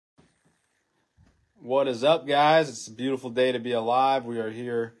What is up, guys? It's a beautiful day to be alive. We are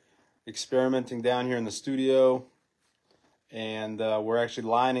here experimenting down here in the studio, and we're actually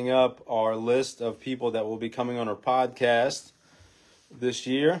lining up our list of people that will be coming on our podcast this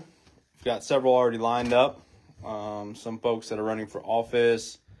year. We've got several already lined up. Some folks that are running for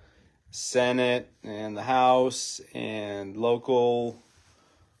office, Senate, and the House, and local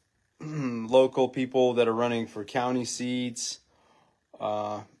people that are running for county seats.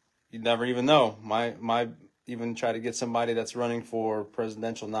 You never even know. Might even try to get somebody that's running for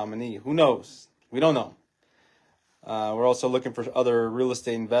presidential nominee. Who knows? We don't know. We're also looking for other real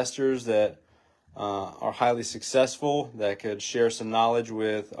estate investors that are highly successful that could share some knowledge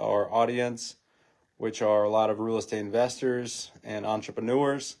with our audience, which are a lot of real estate investors and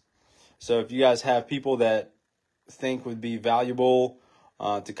entrepreneurs. So if you guys have people that think would be valuable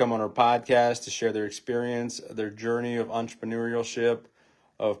to come on our podcast to share their experience, their journey of entrepreneurship,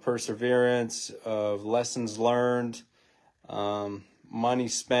 of perseverance, of lessons learned, money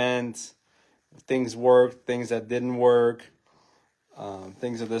spent, things worked, things that didn't work,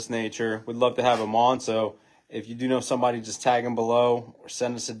 things of this nature. We'd love to have them on. So if you do know somebody, just tag them below or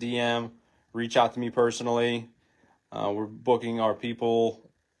send us a DM. Reach out to me personally. We're booking our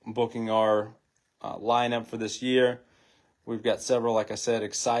lineup for this year. We've got several, like I said,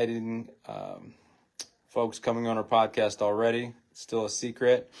 exciting folks coming on our podcast already. It's still a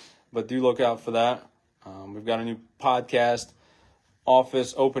secret, but do look out for that. We've got a new podcast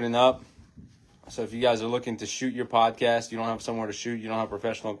office opening up. So if you guys are looking to shoot your podcast, you don't have somewhere to shoot, you don't have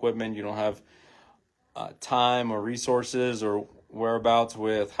professional equipment, you don't have time or resources or whereabouts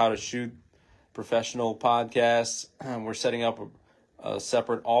with how to shoot professional podcasts, we're setting up a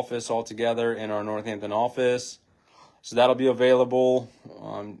separate office altogether in our Northampton office. So that'll be available.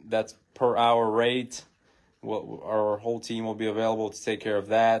 That's per hour rate. Our whole team will be available to take care of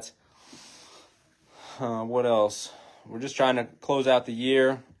that. What else? We're just trying to close out the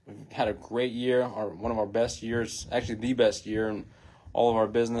year. We've had a great year, one of our best years, actually the best year in all of our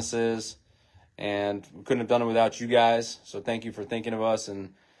businesses. And we couldn't have done it without you guys. So thank you for thinking of us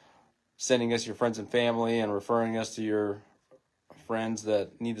and sending us your friends and family and referring us to your friends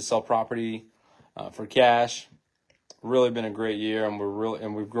that need to sell property for cash. Really been a great year,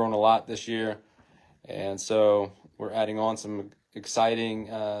 and we've grown a lot this year. And so we're adding on some exciting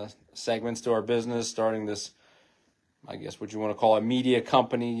segments to our business, starting this, I guess what you want to call a media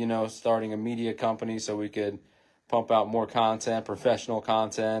company, starting a media company so we could pump out more content, professional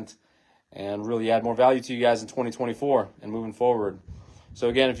content, and really add more value to you guys in 2024 and moving forward. So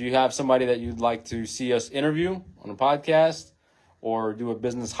again, if you have somebody that you'd like to see us interview on a podcast or do a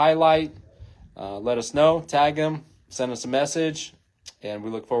business highlight, let us know, tag them, send us a message, and we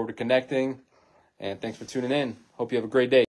look forward to connecting. And thanks for tuning in. Hope you have a great day.